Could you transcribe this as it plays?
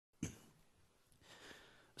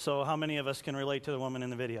So how many of us can relate to the woman in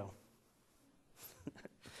the video?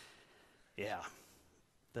 Yeah,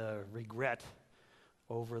 the regret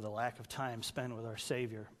over the lack of time spent with our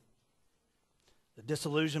Savior. The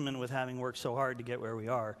disillusionment with having worked so hard to get where we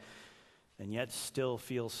are and yet still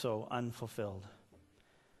feel so unfulfilled.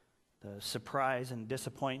 The surprise and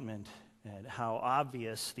disappointment at how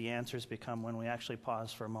obvious the answers become when we actually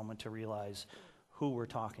pause for a moment to realize who we're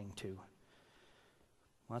talking to.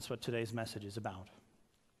 Well, that's what today's message is about.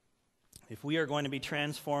 If we are going to be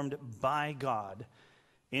transformed by God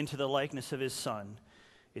into the likeness of His Son,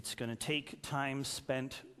 it's going to take time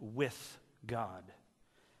spent with God.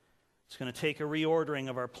 It's going to take a reordering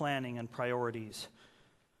of our planning and priorities.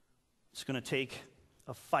 It's going to take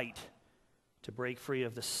a fight to break free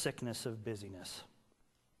of the sickness of busyness.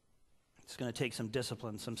 It's going to take some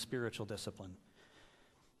discipline, some spiritual discipline.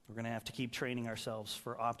 We're going to have to keep training ourselves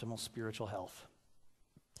for optimal spiritual health.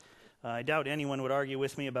 I doubt anyone would argue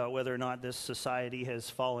with me about whether or not this society has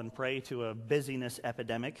fallen prey to a busyness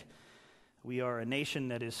epidemic. We are a nation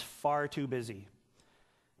that is far too busy.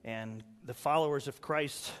 And the followers of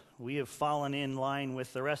Christ, we have fallen in line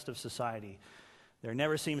with the rest of society. There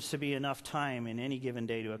never seems to be enough time in any given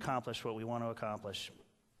day to accomplish what we want to accomplish.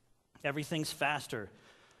 Everything's faster.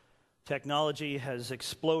 Technology has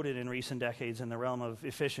exploded in recent decades in the realm of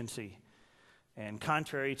efficiency. And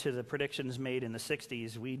contrary to the predictions made in the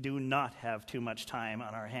 60s, we do not have too much time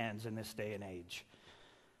on our hands in this day and age.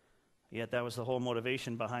 Yet that was the whole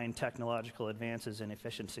motivation behind technological advances in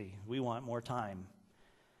efficiency. We want more time.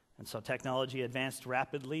 And so technology advanced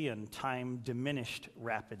rapidly and time diminished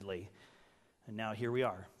rapidly. And now here we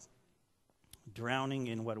are, drowning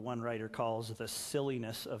in what one writer calls the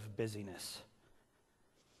silliness of busyness.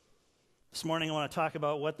 This morning I want to talk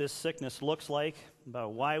about what this sickness looks like,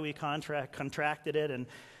 about why we contracted it,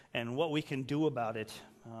 and what we can do about it.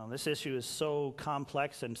 This issue is so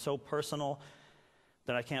complex and so personal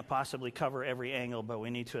that I can't possibly cover every angle, but we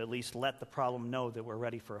need to at least let the problem know that we're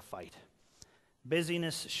ready for a fight.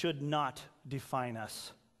 Busyness should not define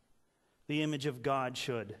us. The image of God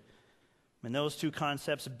should. And those two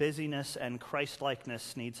concepts, busyness and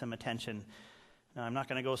Christ-likeness, need some attention. Now, I'm not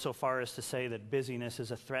going to go so far as to say that busyness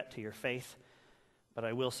is a threat to your faith, but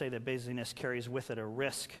I will say that busyness carries with it a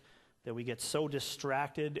risk that we get so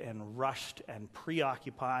distracted and rushed and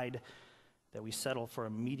preoccupied that we settle for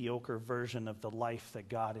a mediocre version of the life that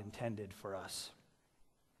God intended for us.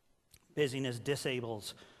 Busyness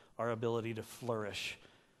disables our ability to flourish,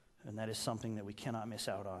 and that is something that we cannot miss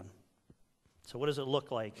out on. So what does it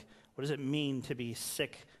look like? What does it mean to be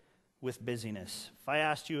sick with busyness? If I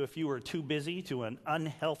asked you if you were too busy to an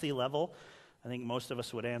unhealthy level, I think most of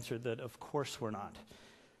us would answer that of course we're not.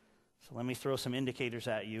 So let me throw some indicators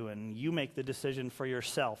at you, and you make the decision for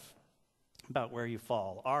yourself about where you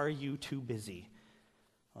fall. Are you too busy?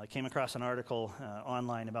 Well, I came across an article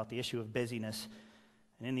online about the issue of busyness,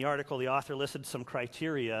 and in the article the author listed some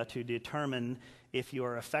criteria to determine if you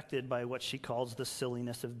are affected by what she calls the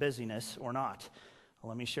silliness of busyness or not. Well,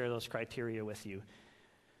 let me share those criteria with you.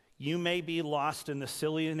 You may be lost in the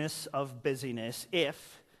silliness of busyness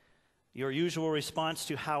if your usual response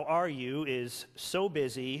to how are you is so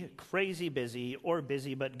busy, crazy busy, or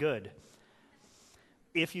busy but good.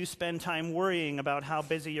 If you spend time worrying about how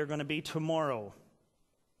busy you're going to be tomorrow.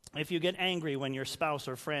 If you get angry when your spouse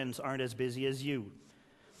or friends aren't as busy as you.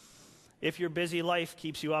 If your busy life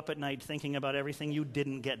keeps you up at night thinking about everything you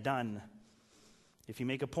didn't get done. If you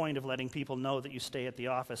make a point of letting people know that you stay at the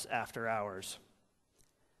office after hours.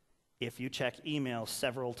 If you check email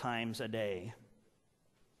several times a day.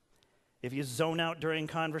 If you zone out during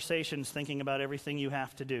conversations thinking about everything you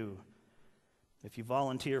have to do. If you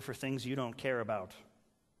volunteer for things you don't care about.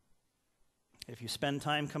 If you spend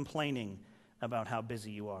time complaining about how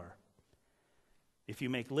busy you are. If you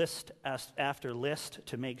make list after list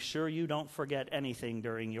to make sure you don't forget anything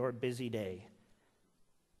during your busy day.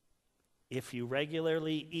 If you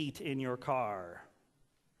regularly eat in your car.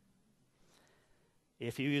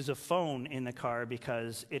 If you use a phone in the car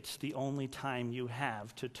because it's the only time you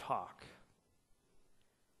have to talk.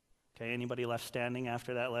 Okay, anybody left standing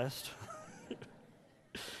after that list?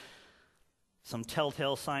 Some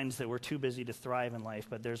telltale signs that we're too busy to thrive in life,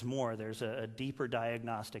 but there's more. There's a deeper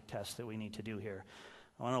diagnostic test that we need to do here.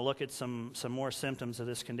 I want to look at some more symptoms of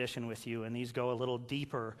this condition with you, and these go a little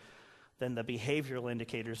deeper than the behavioral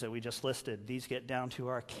indicators that we just listed. These get down to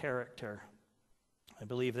our character. I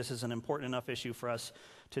believe this is an important enough issue for us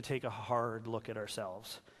to take a hard look at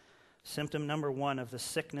ourselves. Symptom number one of the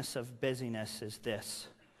sickness of busyness is this.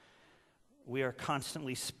 We are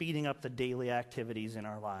constantly speeding up the daily activities in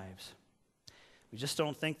our lives. We just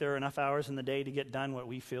don't think there are enough hours in the day to get done what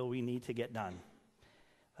we feel we need to get done.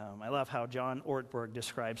 I love how John Ortberg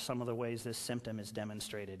describes some of the ways this symptom is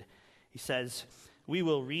demonstrated. He says, "We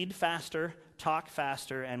will read faster, talk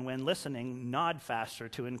faster, and when listening, nod faster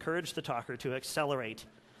to encourage the talker to accelerate.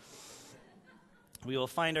 We will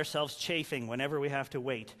find ourselves chafing whenever we have to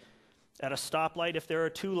wait. At a stoplight, if there are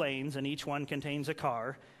 2 lanes and each one contains a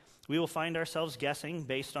car, we will find ourselves guessing,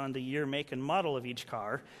 based on the year, make, and model of each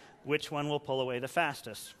car, which one will pull away the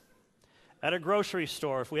fastest. At a grocery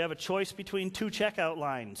store, if we have a choice between 2 checkout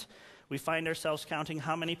lines, we find ourselves counting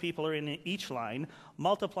how many people are in each line,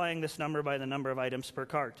 multiplying this number by the number of items per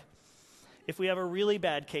cart. If we have a really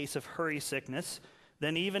bad case of hurry sickness,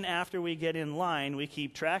 then even after we get in line, we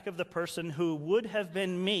keep track of the person who would have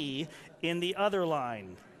been me in the other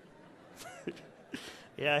line."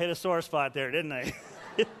 Yeah, I hit a sore spot there, didn't I?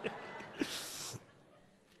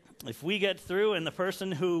 If we get through and the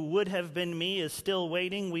person who would have been me is still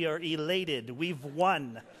waiting, we are elated. We've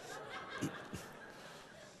won.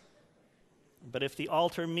 But if the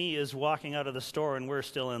alter me is walking out of the store and we're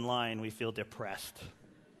still in line, we feel depressed.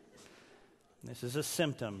 This is a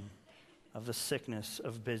symptom of the sickness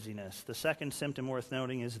of busyness. The second symptom worth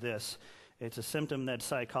noting is this. It's a symptom that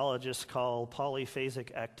psychologists call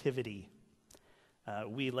polyphasic activity.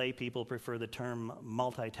 We lay people prefer the term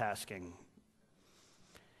multitasking.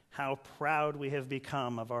 How proud we have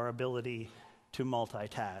become of our ability to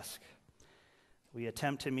multitask. We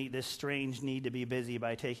attempt to meet this strange need to be busy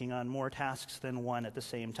by taking on more tasks than one at the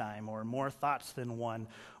same time, or more thoughts than one,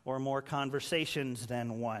 or more conversations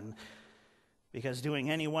than one, because doing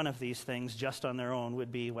any one of these things just on their own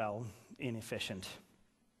would be, well, inefficient.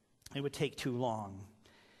 It would take too long.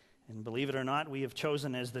 And believe it or not, we have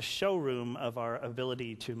chosen as the showroom of our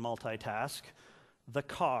ability to multitask the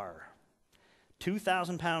car.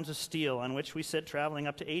 2,000 pounds of steel on which we sit traveling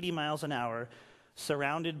up to 80 miles an hour,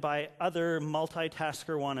 surrounded by other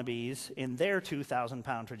multitasker wannabes in their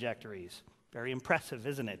 2,000-pound trajectories. Very impressive,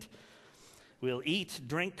 isn't it? We'll eat,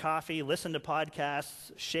 drink coffee, listen to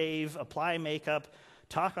podcasts, shave, apply makeup,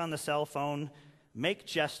 talk on the cell phone, make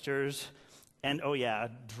gestures, and, oh yeah,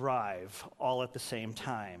 drive all at the same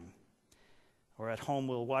time. Or at home,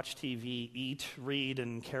 we'll watch TV, eat, read,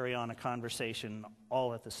 and carry on a conversation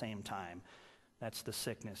all at the same time. That's the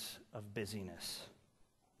sickness of busyness.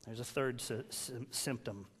 There's a third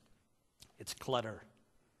symptom. It's clutter.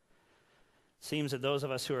 It seems that those of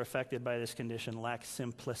us who are affected by this condition lack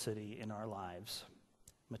simplicity in our lives.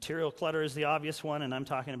 Material clutter is the obvious one, and I'm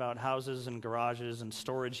talking about houses and garages and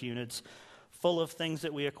storage units full of things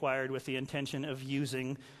that we acquired with the intention of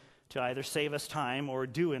using to either save us time or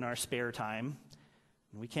do in our spare time.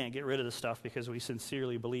 And we can't get rid of the stuff because we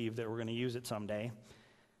sincerely believe that we're going to use it someday.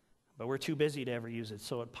 But we're too busy to ever use it,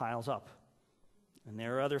 so it piles up. And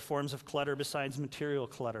there are other forms of clutter besides material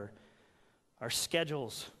clutter. Our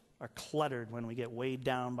schedules are cluttered when we get weighed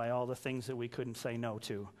down by all the things that we couldn't say no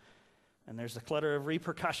to. And there's the clutter of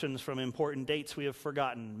repercussions from important dates we have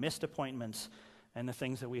forgotten, missed appointments, and the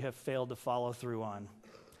things that we have failed to follow through on.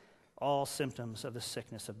 All symptoms of the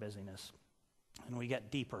sickness of busyness. And we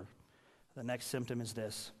get deeper. The next symptom is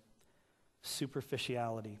this: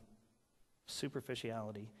 superficiality.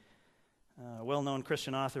 Superficiality. Well-known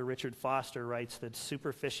Christian author Richard Foster writes that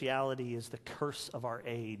superficiality is the curse of our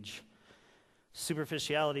age.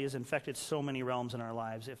 Superficiality has infected so many realms in our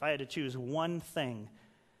lives. If I had to choose one thing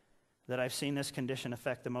that I've seen this condition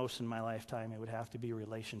affect the most in my lifetime, it would have to be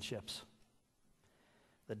relationships.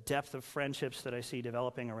 The depth of friendships that I see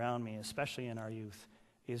developing around me, especially in our youth,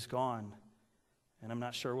 is gone. And I'm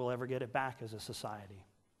not sure we'll ever get it back as a society.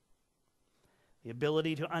 The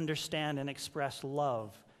ability to understand and express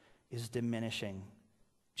love is diminishing.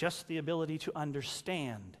 Just the ability to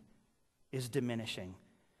understand is diminishing.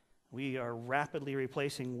 We are rapidly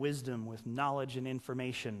replacing wisdom with knowledge and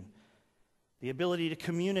information. The ability to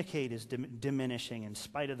communicate is diminishing in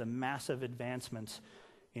spite of the massive advancements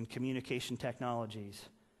in communication technologies.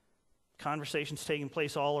 Conversations taking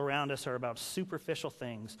place all around us are about superficial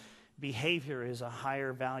things. Behavior is a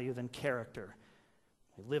higher value than character.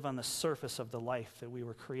 We live on the surface of the life that we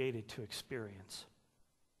were created to experience.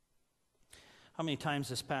 How many times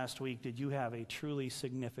this past week did you have a truly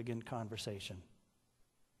significant conversation?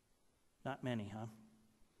 Not many, huh?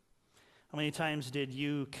 How many times did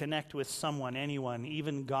you connect with someone, anyone,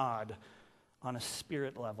 even God, on a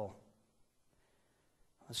spirit level?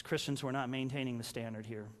 As Christians, we're not maintaining the standard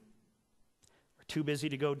here. We're too busy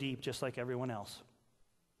to go deep, just like everyone else.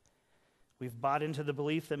 We've bought into the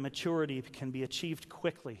belief that maturity can be achieved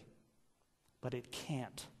quickly, but it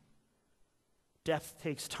can't. Depth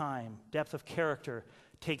takes time. Depth of character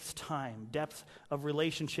takes time. Depth of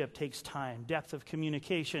relationship takes time. Depth of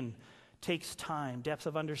communication takes time. Depth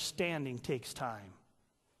of understanding takes time.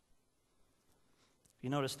 You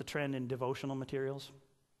notice the trend in devotional materials?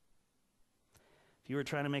 If you were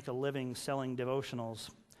trying to make a living selling devotionals,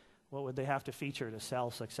 what would they have to feature to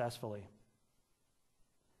sell successfully?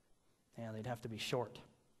 Yeah, they'd have to be short.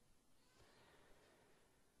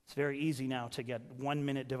 It's very easy now to get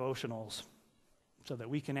 1-minute devotionals so that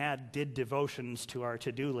we can add did devotions to our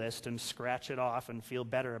to-do list and scratch it off and feel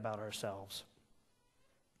better about ourselves.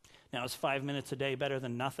 Now, is 5 minutes a day better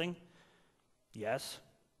than nothing? Yes.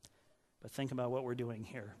 But think about what we're doing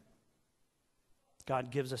here.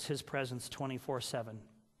 God gives us his presence 24/7.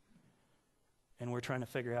 And we're trying to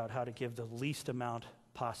figure out how to give the least amount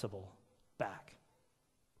possible back.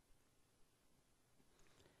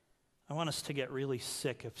 I want us to get really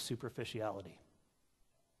sick of superficiality.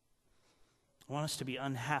 I want us to be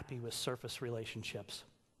unhappy with surface relationships.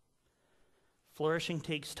 Flourishing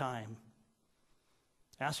takes time.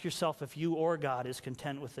 Ask yourself if you or God is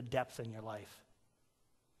content with the depth in your life.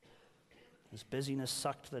 Has busyness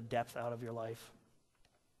sucked the depth out of your life?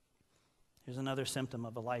 Here's another symptom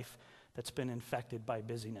of a life that's been infected by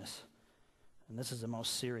busyness. And this is the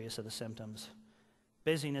most serious of the symptoms.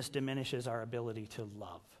 Busyness diminishes our ability to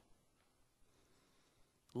love.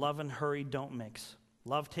 Love and hurry don't mix.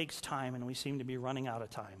 Love takes time, and we seem to be running out of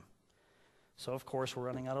time. So, of course, we're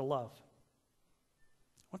running out of love.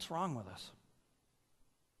 What's wrong with us?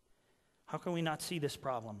 How can we not see this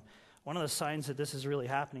problem? One of the signs that this is really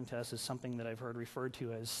happening to us is something that I've heard referred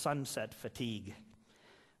to as sunset fatigue.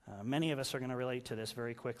 Many of us are going to relate to this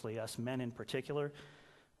very quickly, us men in particular,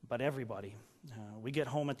 but everybody. We get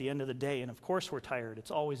home at the end of the day, and of course we're tired.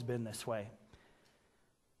 It's always been this way.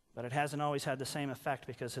 But it hasn't always had the same effect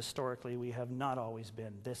because historically we have not always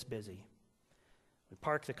been this busy. We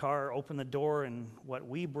park the car, open the door, and what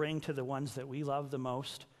we bring to the ones that we love the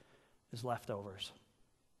most is leftovers.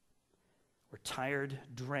 We're tired,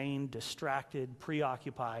 drained, distracted,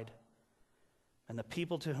 preoccupied. And the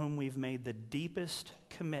people to whom we've made the deepest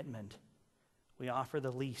commitment, we offer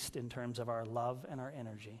the least in terms of our love and our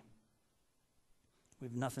energy. We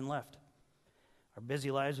have nothing left. Our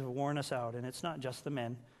busy lives have worn us out, and it's not just the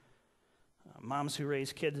men. Moms who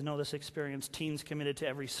raise kids know this experience. Teens committed to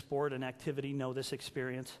every sport and activity know this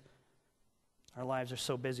experience. Our lives are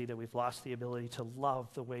so busy that we've lost the ability to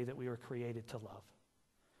love the way that we were created to love.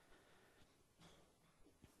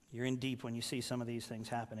 You're in deep when you see some of these things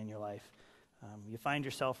happen in your life. You find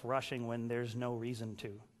yourself rushing when there's no reason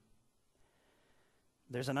to.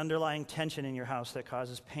 There's an underlying tension in your house that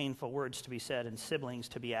causes painful words to be said and siblings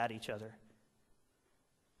to be at each other.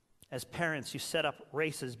 As parents, you set up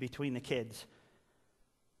races between the kids,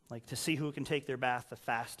 like to see who can take their bath the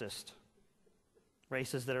fastest.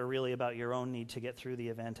 Races that are really about your own need to get through the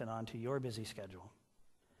event and onto your busy schedule.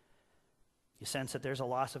 You sense that there's a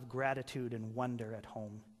loss of gratitude and wonder at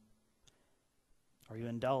home. Or you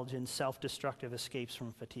indulge in self-destructive escapes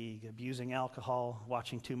from fatigue, abusing alcohol,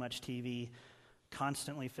 watching too much TV,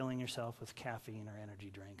 constantly filling yourself with caffeine or energy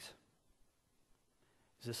drinks.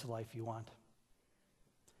 Is this the life you want?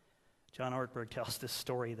 John Ortberg tells this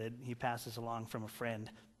story that he passes along from a friend.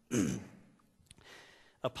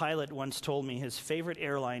 A pilot once told me his favorite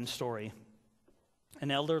airline story.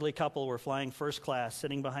 An elderly couple were flying first class,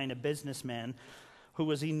 sitting behind a businessman who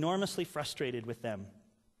was enormously frustrated with them.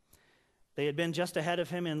 They had been just ahead of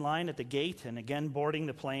him in line at the gate and again boarding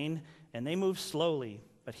the plane, and they moved slowly,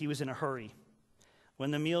 but he was in a hurry.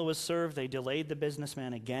 When the meal was served, they delayed the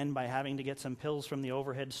businessman again by having to get some pills from the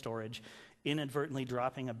overhead storage, inadvertently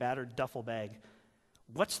dropping a battered duffel bag.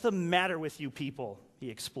 "What's the matter with you people?" he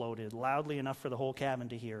exploded, loudly enough for the whole cabin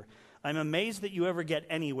to hear. "I'm amazed that you ever get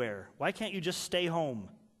anywhere. Why can't you just stay home?"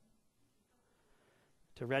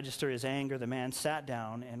 To register his anger, the man sat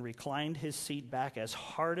down and reclined his seat back as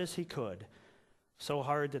hard as he could, so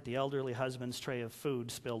hard that the elderly husband's tray of food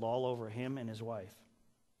spilled all over him and his wife.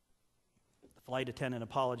 The flight attendant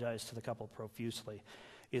apologized to the couple profusely.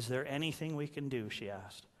 "Is there anything we can do?" she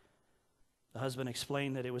asked. The husband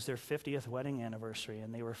explained that it was their 50th wedding anniversary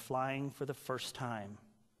and they were flying for the first time.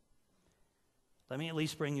 "Let me at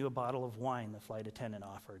least bring you a bottle of wine," the flight attendant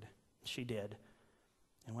offered. She did.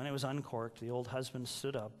 And when it was uncorked, the old husband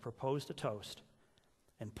stood up, proposed a toast,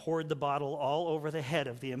 and poured the bottle all over the head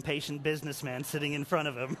of the impatient businessman sitting in front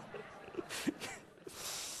of him.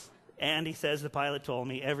 And he says, the pilot told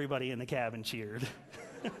me, everybody in the cabin cheered.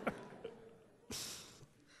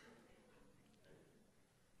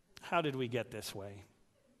 How did we get this way?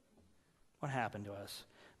 What happened to us?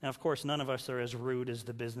 Now, of course, none of us are as rude as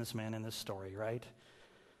the businessman in this story, right?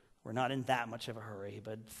 We're not in that much of a hurry,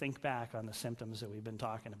 but think back on the symptoms that we've been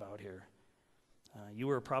talking about here. You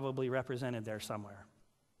were probably represented there somewhere.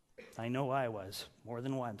 I know I was, more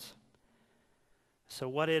than once. So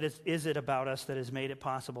what is it about us that has made it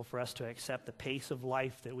possible for us to accept the pace of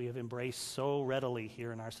life that we have embraced so readily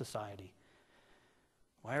here in our society?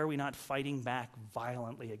 Why are we not fighting back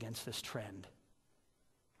violently against this trend?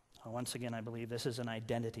 Well, once again, I believe this is an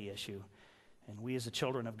identity issue. And we as the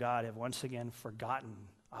children of God have once again forgotten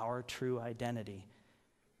our true identity.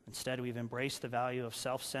 Instead, we've embraced the value of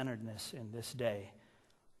self-centeredness in this day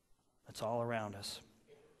that's all around us.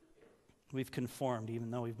 We've conformed, even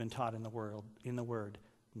though we've been taught in the Word,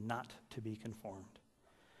 not to be conformed.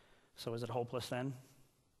 So is it hopeless then?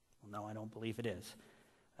 Well, no, I don't believe it is.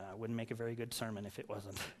 I wouldn't make a very good sermon if it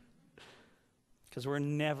wasn't. Because we're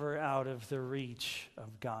never out of the reach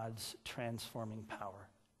of God's transforming power.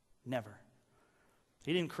 Never.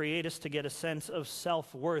 He didn't create us to get a sense of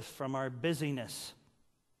self-worth from our busyness.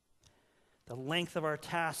 The length of our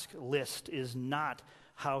task list is not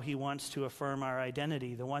how he wants to affirm our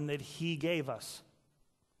identity, the one that he gave us.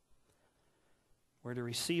 We're to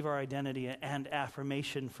receive our identity and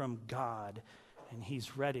affirmation from God, and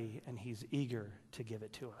he's ready and he's eager to give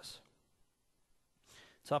it to us.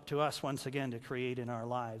 It's up to us once again to create in our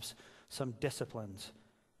lives some disciplines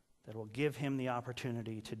that will give him the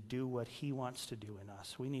opportunity to do what he wants to do in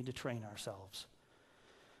us. We need to train ourselves.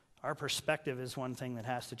 Our perspective is one thing that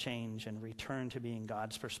has to change and return to being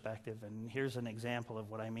God's perspective. And here's an example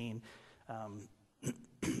of what I mean.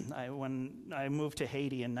 When I moved to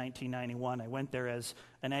Haiti in 1991, I went there as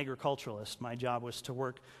an agriculturalist. My job was to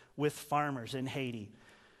work with farmers in Haiti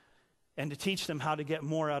and to teach them how to get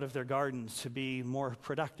more out of their gardens, to be more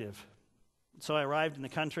productive. So I arrived in the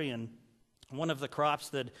country, and one of the crops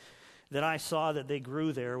that I saw that they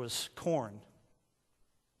grew there was corn.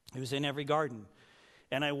 It was in every garden.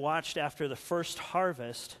 And I watched after the first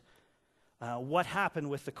harvest what happened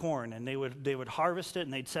with the corn. And they would harvest it,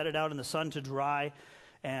 and they'd set it out in the sun to dry.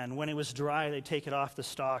 And when it was dry, they'd take it off the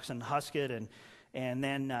stalks and husk it. And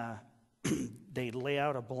then they'd lay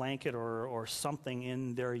out a blanket or something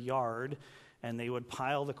in their yard, and they would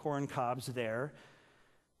pile the corn cobs there.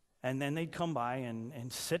 And then they'd come by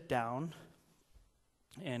and sit down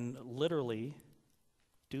and literally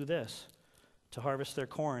do this to harvest their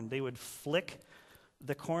corn. They would flick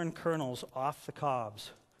the corn kernels off the cobs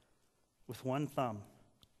with one thumb,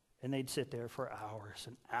 and they'd sit there for hours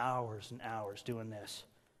and hours and hours doing this.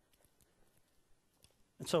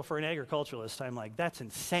 And so for an agriculturalist, I'm like, that's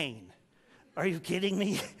insane. Are you kidding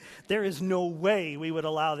me? There is no way we would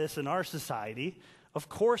allow this in our society. Of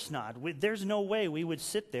course not. There's no way we would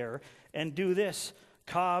sit there and do this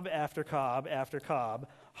cob after cob after cob,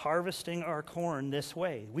 harvesting our corn this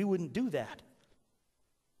way. We wouldn't do that.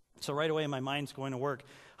 So right away, my mind's going to work.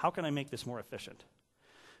 How can I make this more efficient?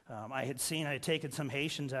 I had taken some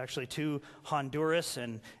Haitians actually to Honduras,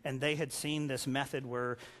 and they had seen this method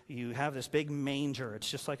where you have this big manger.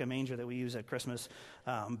 It's just like a manger that we use at Christmas,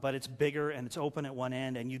 but it's bigger and it's open at one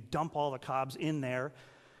end, and you dump all the cobs in there,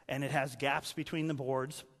 and it has gaps between the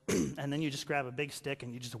boards, and then you just grab a big stick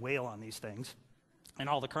and you just wail on these things, and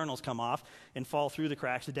all the kernels come off and fall through the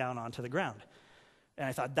cracks down onto the ground. And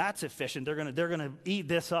I thought, that's efficient. They're gonna eat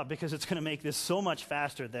this up because it's gonna make this so much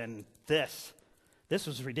faster than this. This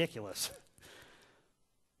was ridiculous.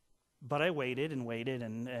 But I waited,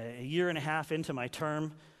 and a year and a half into my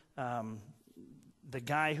term, the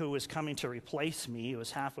guy who was coming to replace me, it was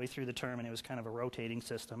halfway through the term, and it was kind of a rotating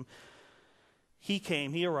system.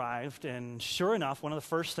 He arrived, and sure enough, one of the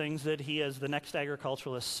first things that he, as the next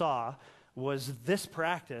agriculturalist, saw was this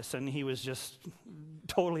practice, and he was just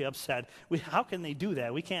totally upset. How can they do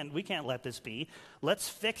that? We can't let this be. Let's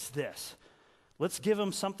fix this. Let's give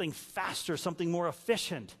them something faster, something more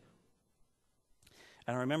efficient.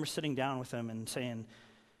 And I remember sitting down with him and saying,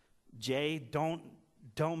 Jay, don't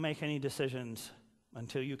make any decisions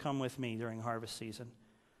until you come with me during harvest season.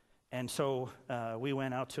 And so we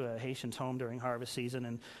went out to a Haitian's home during harvest season,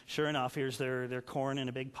 and sure enough, here's their corn in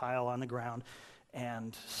a big pile on the ground.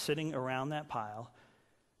 And sitting around that pile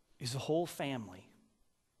is a whole family,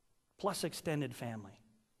 plus extended family.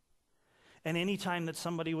 And any time that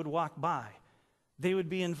somebody would walk by, they would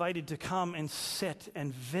be invited to come and sit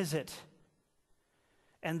and visit.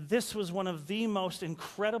 And this was one of the most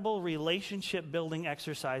incredible relationship-building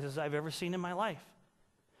exercises I've ever seen in my life.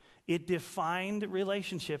 It defined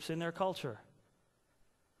relationships in their culture.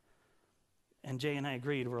 And Jay and I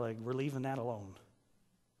agreed, we're leaving that alone.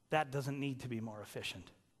 That doesn't need to be more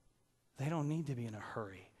efficient. They don't need to be in a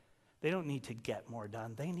hurry. They don't need to get more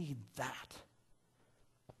done. They need that.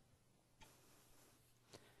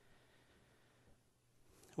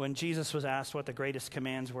 When Jesus was asked what the greatest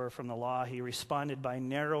commands were from the law, he responded by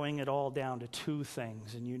narrowing it all down to two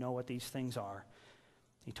things, and you know what these things are.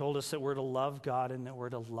 He told us that we're to love God and that we're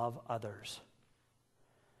to love others.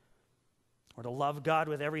 We're to love God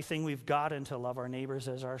with everything we've got and to love our neighbors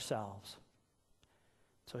as ourselves.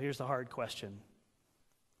 So here's the hard question.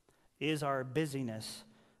 Is our busyness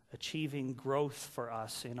achieving growth for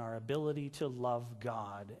us in our ability to love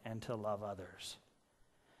God and to love others?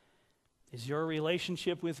 Is your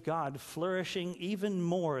relationship with God flourishing even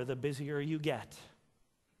more the busier you get?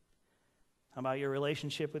 How about your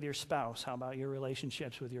relationship with your spouse? How about your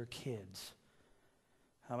relationships with your kids?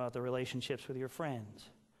 How about the relationships with your friends?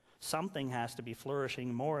 Something has to be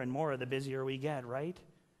flourishing more and more the busier we get, right?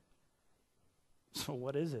 So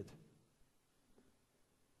what is it?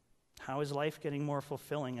 How is life getting more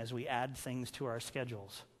fulfilling as we add things to our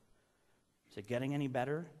schedules? Is it getting any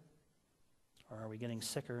better? Or are we getting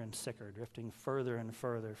sicker and sicker, drifting further and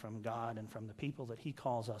further from God and from the people that He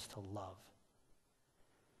calls us to love?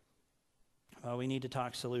 Well, we need to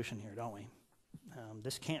talk solution here, don't we?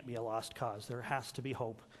 This can't be a lost cause. There has to be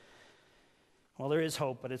hope. Well, there is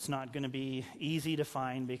hope, but it's not going to be easy to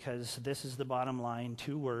find because this is the bottom line.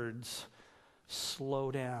 2 words: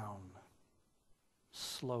 slow down.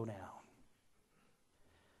 Slow down.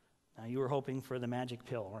 Now, you were hoping for the magic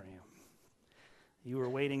pill, weren't you? You were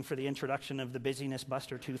waiting for the introduction of the Busyness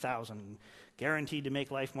Buster 2000, guaranteed to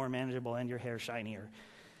make life more manageable and your hair shinier.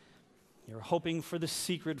 You're hoping for the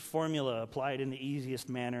secret formula applied in the easiest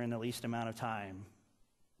manner in the least amount of time.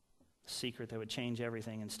 A secret that would change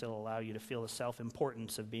everything and still allow you to feel the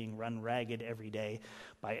self-importance of being run ragged every day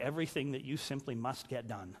by everything that you simply must get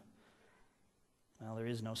done. Well, there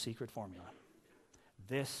is no secret formula.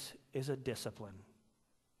 This is a discipline.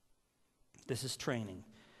 This is training.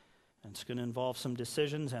 And it's going to involve some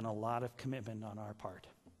decisions and a lot of commitment on our part.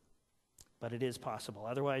 But it is possible.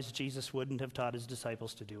 Otherwise, Jesus wouldn't have taught His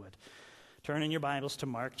disciples to do it. Turn in your Bibles to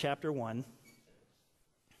Mark chapter 1.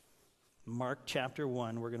 Mark chapter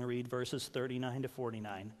 1, we're going to read verses 39 to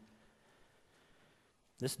 49.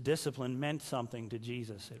 This discipline meant something to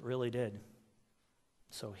Jesus. It really did.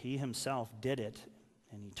 So He Himself did it,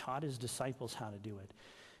 and He taught His disciples how to do it.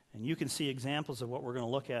 And you can see examples of what we're going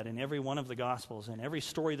to look at in every one of the Gospels. And every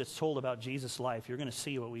story that's told about Jesus' life, you're going to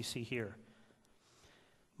see what we see here.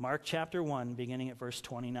 Mark chapter 1, beginning at verse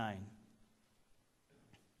 29.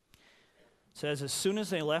 It says, as soon as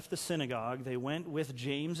they left the synagogue, they went with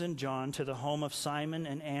James and John to the home of Simon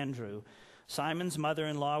and Andrew. Simon's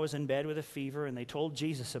mother-in-law was in bed with a fever, and they told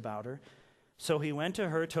Jesus about her. So He went to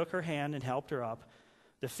her, took her hand, and helped her up.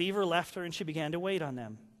 The fever left her, and she began to wait on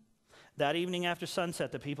them. That evening after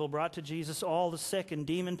sunset, the people brought to Jesus all the sick and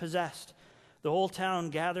demon-possessed. The whole town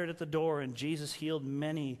gathered at the door, and Jesus healed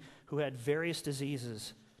many who had various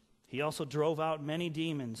diseases. He also drove out many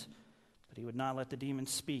demons, but He would not let the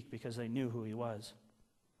demons speak because they knew who He was.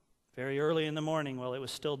 Very early in the morning, while it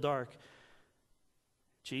was still dark,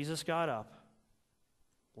 Jesus got up,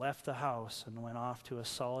 left the house, and went off to a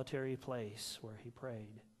solitary place where He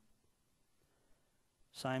prayed.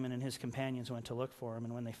 Simon and his companions went to look for Him,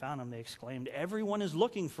 and when they found Him, they exclaimed, "Everyone is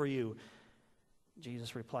looking for you."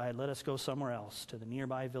 Jesus replied, "Let us go somewhere else, to the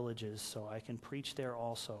nearby villages, so I can preach there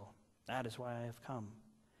also. That is why I have come."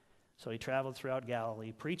 So He traveled throughout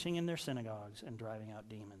Galilee, preaching in their synagogues and driving out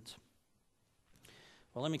demons.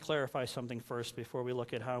 Well, let me clarify something first before we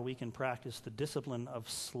look at how we can practice the discipline of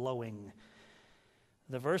slowing.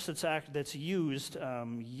 The verse that's used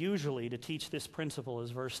usually to teach this principle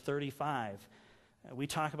is verse 35. We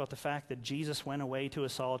talk about the fact that Jesus went away to a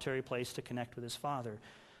solitary place to connect with His Father.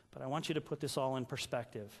 But I want you to put this all in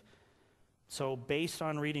perspective. So based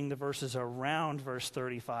on reading the verses around verse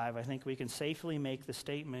 35, I think we can safely make the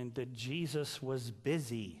statement that Jesus was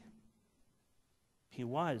busy. He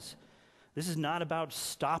was. This is not about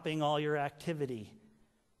stopping all your activity.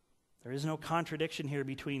 There is no contradiction here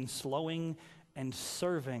between slowing and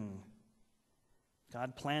serving.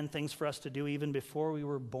 God planned things for us to do even before we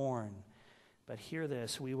were born. But hear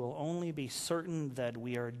this, we will only be certain that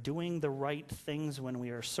we are doing the right things when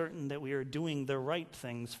we are certain that we are doing the right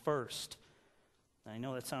things first. I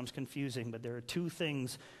know that sounds confusing, but there are 2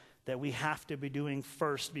 things that we have to be doing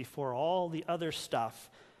first before all the other stuff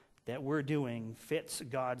that we're doing fits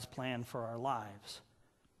God's plan for our lives.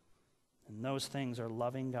 And those things are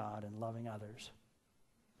loving God and loving others.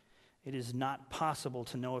 It is not possible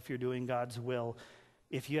to know if you're doing God's will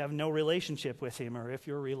if you have no relationship with Him, or if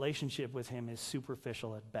your relationship with Him is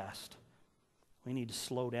superficial at best. We need to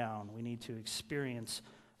slow down. We need to experience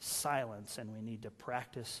silence, and we need to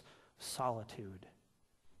practice solitude.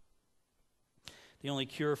 The only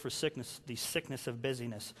cure for sickness, the sickness of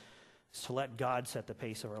busyness, is to let God set the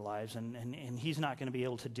pace of our lives, and He's not going to be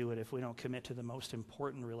able to do it if we don't commit to the most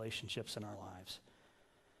important relationships in our lives.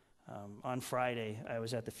 On Friday, I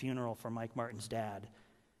was at the funeral for Mike Martin's dad.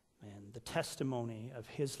 And the testimony of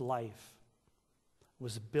his life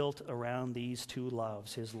was built around these two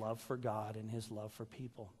loves, his love for God and his love for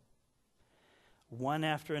people. One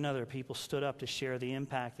after another, people stood up to share the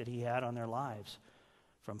impact that he had on their lives.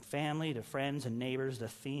 From family to friends and neighbors, the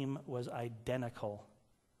theme was identical.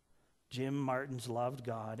 Jim Martins loved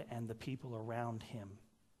God and the people around him.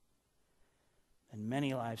 And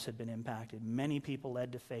many lives had been impacted. Many people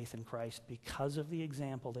led to faith in Christ because of the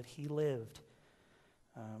example that he lived.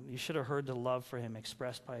 You should have heard the love for him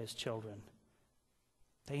expressed by his children.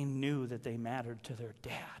 They knew that they mattered to their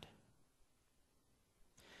dad.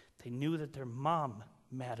 They knew that their mom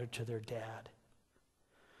mattered to their dad.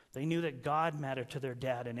 They knew that God mattered to their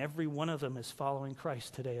dad, and every one of them is following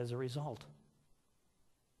Christ today as a result.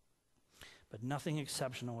 But nothing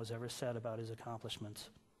exceptional was ever said about his accomplishments.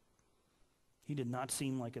 He did not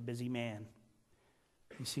seem like a busy man.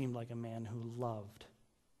 He seemed like a man who loved.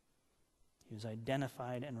 He was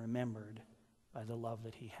identified and remembered by the love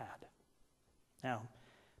that he had. Now,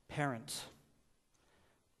 parents,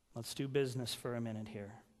 let's do business for a minute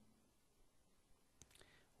here.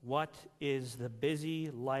 What is the busy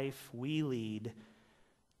life we lead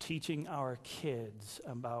teaching our kids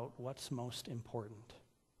about what's most important?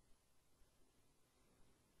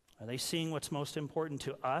 Are they seeing what's most important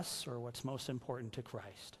to us or what's most important to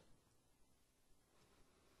Christ?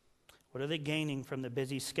 What are they gaining from the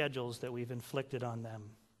busy schedules that we've inflicted on them?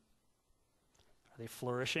 Are they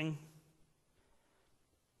flourishing?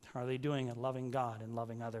 How are they doing at loving God and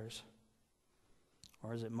loving others?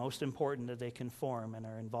 Or is it most important that they conform and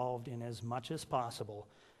are involved in as much as possible,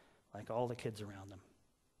 like all the kids around them?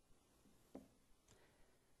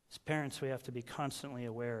 As parents, we have to be constantly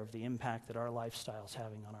aware of the impact that our lifestyle is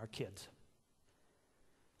having on our kids.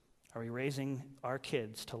 Are we raising our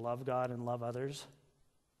kids to love God and love others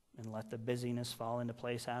and let the busyness fall into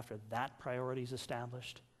place after that priority is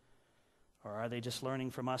established? Or are they just learning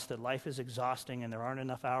from us that life is exhausting and there aren't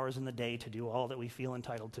enough hours in the day to do all that we feel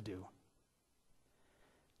entitled to do?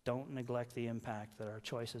 Don't neglect the impact that our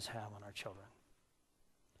choices have on our children.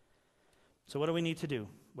 So what do we need to do?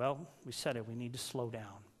 Well, we said it, we need to slow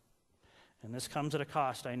down. And this comes at a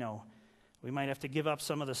cost, I know. We might have to give up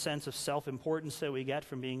some of the sense of self-importance that we get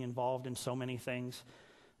from being involved in so many things.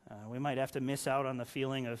 We might have to miss out on the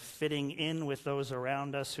feeling of fitting in with those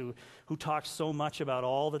around us who talk so much about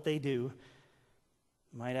all that they do.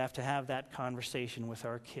 We might have to have that conversation with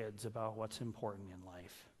our kids about what's important in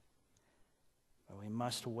life. But we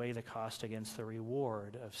must weigh the cost against the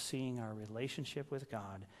reward of seeing our relationship with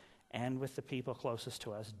God and with the people closest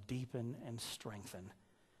to us deepen and strengthen.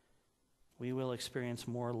 We will experience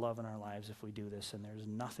more love in our lives if we do this, and there's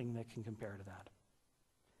nothing that can compare to that.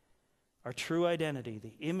 Our true identity,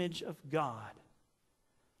 the image of God,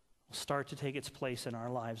 will start to take its place in our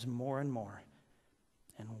lives more and more.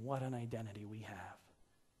 And what an identity we have.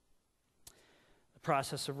 The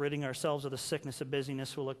process of ridding ourselves of the sickness of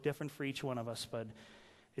busyness will look different for each one of us, but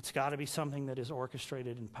it's got to be something that is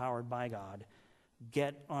orchestrated and powered by God.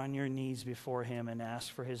 Get on your knees before him and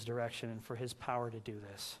ask for his direction and for his power to do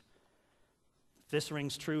this. If this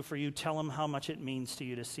rings true for you, tell him how much it means to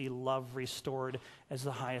you to see love restored as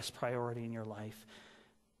the highest priority in your life,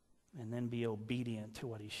 and then be obedient to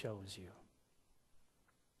what he shows you.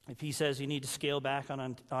 If he says you need to scale back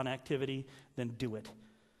on activity, then do it.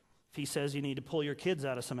 If he says you need to pull your kids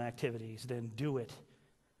out of some activities, then do it.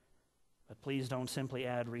 But please don't simply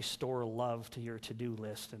add restore love to your to-do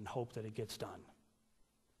list and hope that it gets done.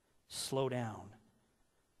 Slow down.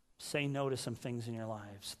 Say no to some things in your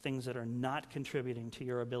lives, things that are not contributing to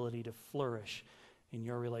your ability to flourish in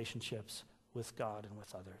your relationships with God and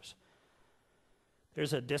with others.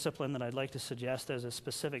 There's a discipline that I'd like to suggest as a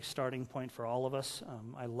specific starting point for all of us.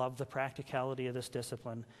 I love the practicality of this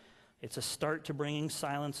discipline. It's a start to bringing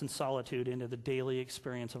silence and solitude into the daily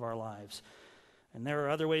experience of our lives. And there are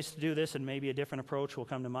other ways to do this, and maybe a different approach will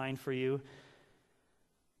come to mind for you.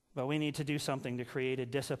 But we need to do something to create a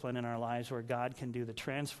discipline in our lives where God can do the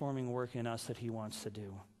transforming work in us that he wants to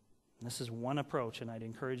do. And this is one approach, and I'd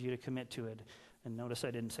encourage you to commit to it. And notice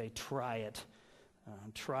I didn't say try it.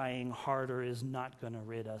 Trying harder is not going to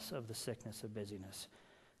rid us of the sickness of busyness.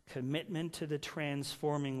 Commitment to the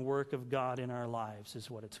transforming work of God in our lives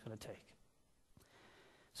is what it's going to take.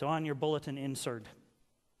 So on your bulletin insert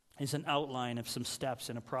is an outline of some steps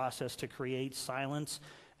in a process to create silence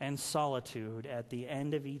and solitude at the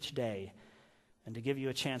end of each day, and to give you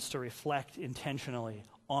a chance to reflect intentionally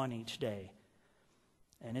on each day.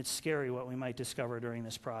 And it's scary what we might discover during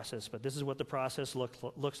this process, but this is what the process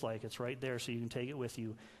looks like. It's right there so you can take it with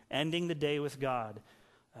you. Ending the day with God.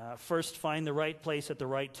 First, find the right place at the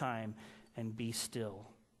right time and be still.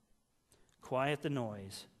 Quiet the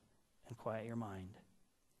noise and quiet your mind.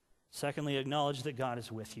 Secondly, acknowledge that God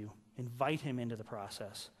is with you. Invite him into the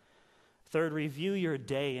process. Third, review your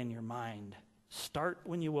day in your mind. Start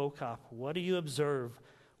when you woke up. What do you observe?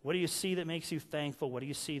 What do you see that makes you thankful? What do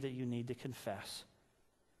you see that you need to confess?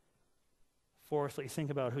 Fourthly, think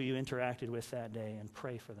about who you interacted with that day and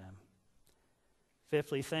pray for them.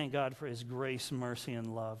 Fifthly, thank God for his grace, mercy,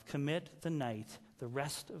 and love. Commit the night, the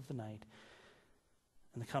rest of the night,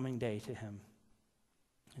 and the coming day to him.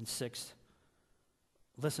 And sixth,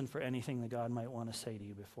 listen for anything that God might want to say to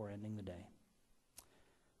you before ending the day.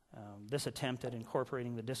 This attempt at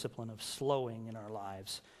incorporating the discipline of slowing in our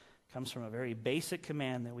lives comes from a very basic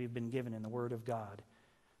command that we've been given in the Word of God.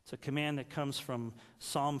 It's a command that comes from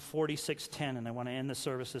Psalm 46:10, and I want to end the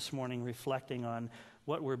service this morning reflecting on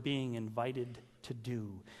what we're being invited to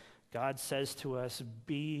do. God says to us,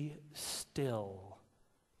 "Be still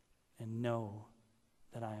and know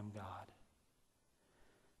that I am God."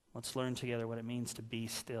 Let's learn together what it means to be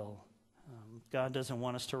still. God doesn't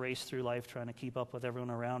want us to race through life trying to keep up with everyone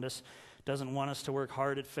around us. Doesn't want us to work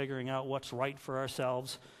hard at figuring out what's right for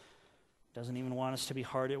ourselves. Doesn't even want us to be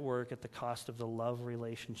hard at work at the cost of the love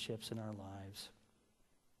relationships in our lives.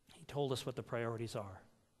 He told us what the priorities are.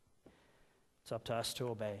 It's up to us to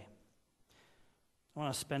obey. I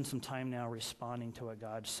want to spend some time now responding to what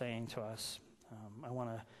God's saying to us. I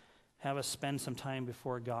want to have us spend some time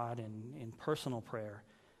before God in personal prayer.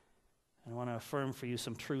 I want to affirm for you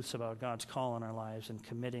some truths about God's call in our lives and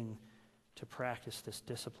committing to practice this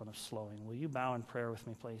discipline of slowing. Will you bow in prayer with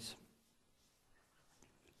me, please?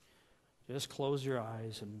 Just close your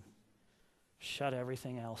eyes and shut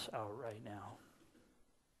everything else out right now.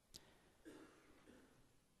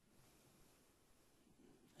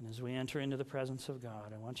 And as we enter into the presence of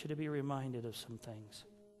God, I want you to be reminded of some things.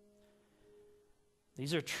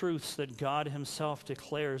 These are truths that God himself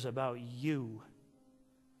declares about you.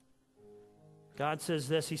 God says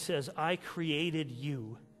this, he says, "I created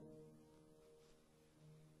you."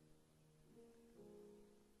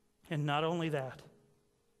 And not only that,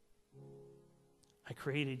 I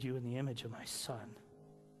created you in the image of my Son.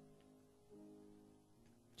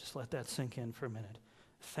 Just let that sink in for a minute.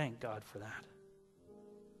 Thank God for that.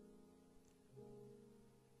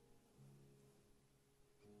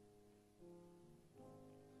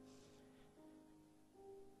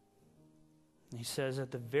 He says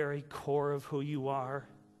at the very core of who you are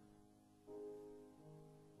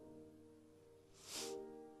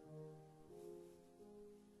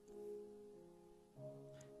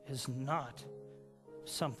is not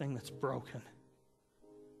something that's broken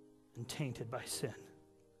and tainted by sin.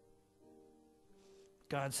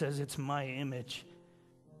 God says it's my image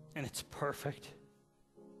and it's perfect.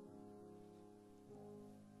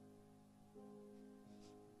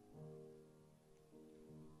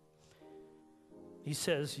 He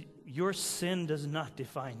says, your sin does not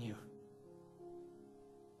define you.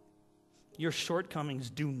 Your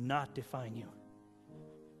shortcomings do not define you.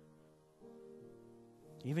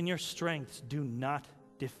 Even your strengths do not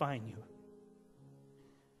define you.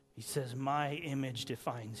 He says, my image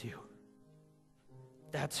defines you.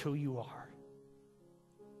 That's who you are.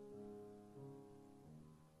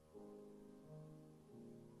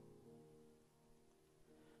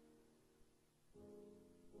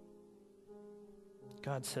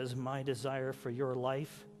 God says, my desire for your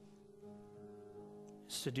life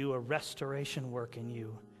is to do a restoration work in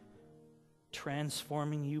you,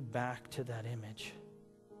 transforming you back to that image.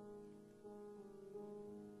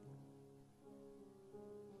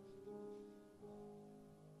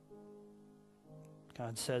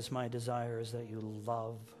 God says, my desire is that you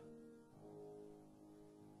love,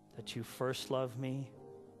 that you first love me,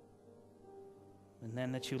 and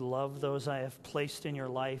then that you love those I have placed in your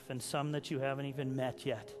life and some that you haven't even met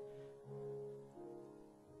yet.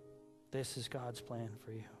 This is God's plan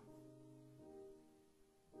for you.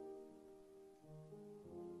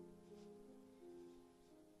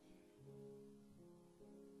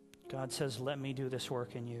 God says, let me do this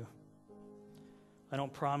work in you. I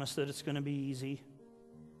don't promise that it's going to be easy,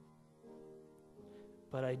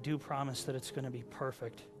 but I do promise that it's going to be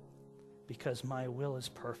perfect because my will is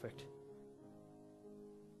perfect.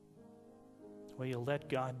 Will you let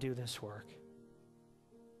God do this work?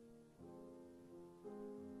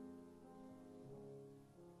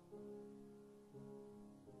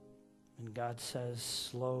 And God says,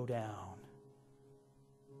 slow down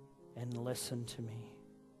and listen to me.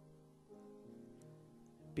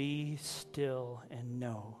 Be still and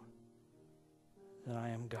know that I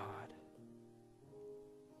am God.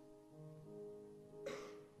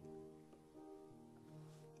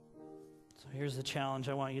 So here's the challenge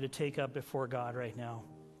I want you to take up before God right now.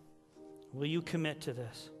 Will you commit to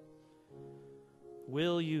this?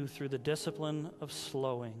 will you, through the discipline of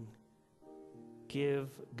slowing, give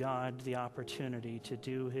God the opportunity to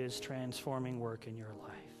do his transforming work in your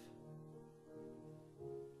life?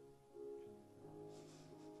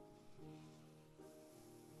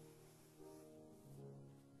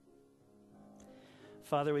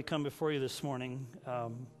 Father, we come before you this morning,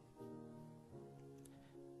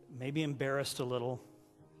 maybe embarrassed a little,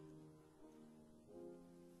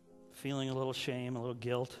 feeling a little shame, a little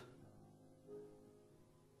guilt,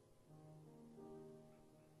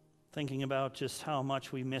 thinking about just how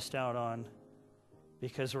much we missed out on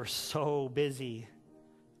because we're so busy.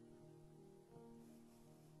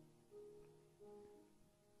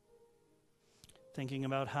 Thinking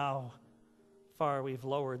about how far we've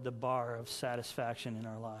lowered the bar of satisfaction in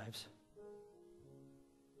our lives.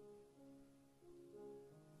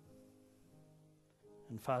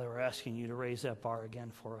 And Father, we're asking you to raise that bar again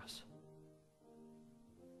for us.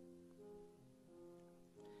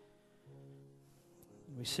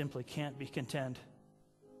 We simply can't be content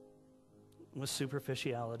with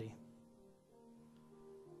superficiality.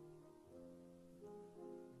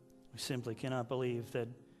 We simply cannot believe that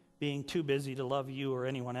being too busy to love you or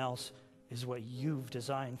anyone else is what you've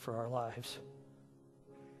designed for our lives.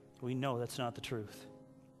 We know that's not the truth.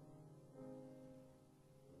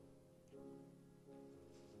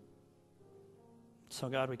 So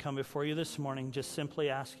God, we come before you this morning just simply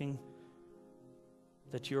asking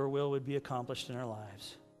that your will would be accomplished in our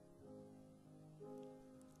lives.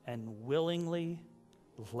 And willingly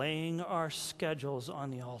laying our schedules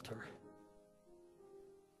on the altar.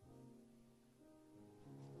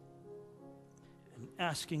 And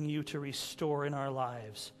asking you to restore in our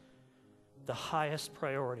lives the highest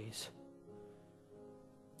priorities.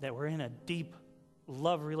 That we're in a deep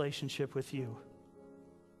love relationship with you.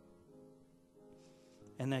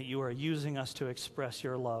 And that you are using us to express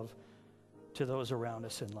your love to those around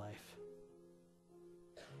us in life.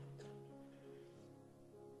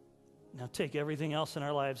 Now take everything else in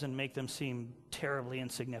our lives and make them seem terribly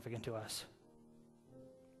insignificant to us.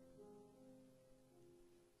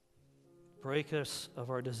 Break us of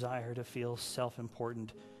our desire to feel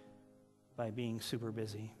self-important by being super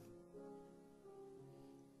busy.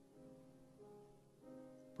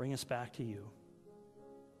 Bring us back to you,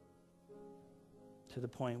 to the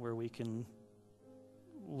point where we can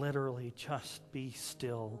literally just be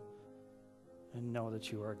still and know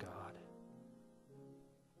that you are God.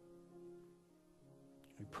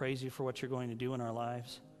 We praise you for what you're going to do in our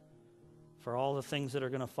lives, for all the things that are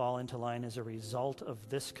going to fall into line as a result of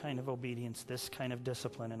this kind of obedience, this kind of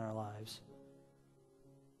discipline in our lives.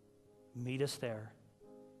 Meet us there.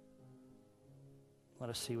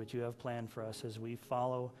 Let us see what you have planned for us as we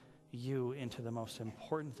follow you into the most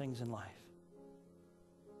important things in life.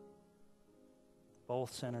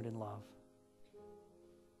 Both centered in love.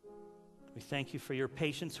 We thank you for your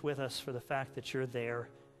patience with us, for the fact that you're there,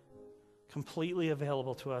 completely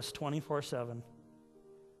available to us 24/7.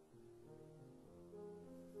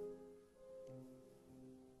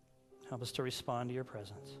 Help us to respond to your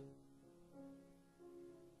presence.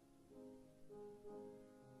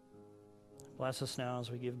 Bless us now as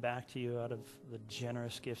we give back to you out of the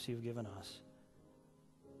generous gifts you've given us.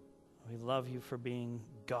 We love you for being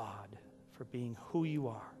God, for being who you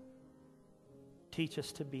are. Teach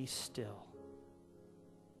us to be still.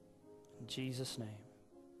 In Jesus' name,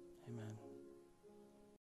 amen.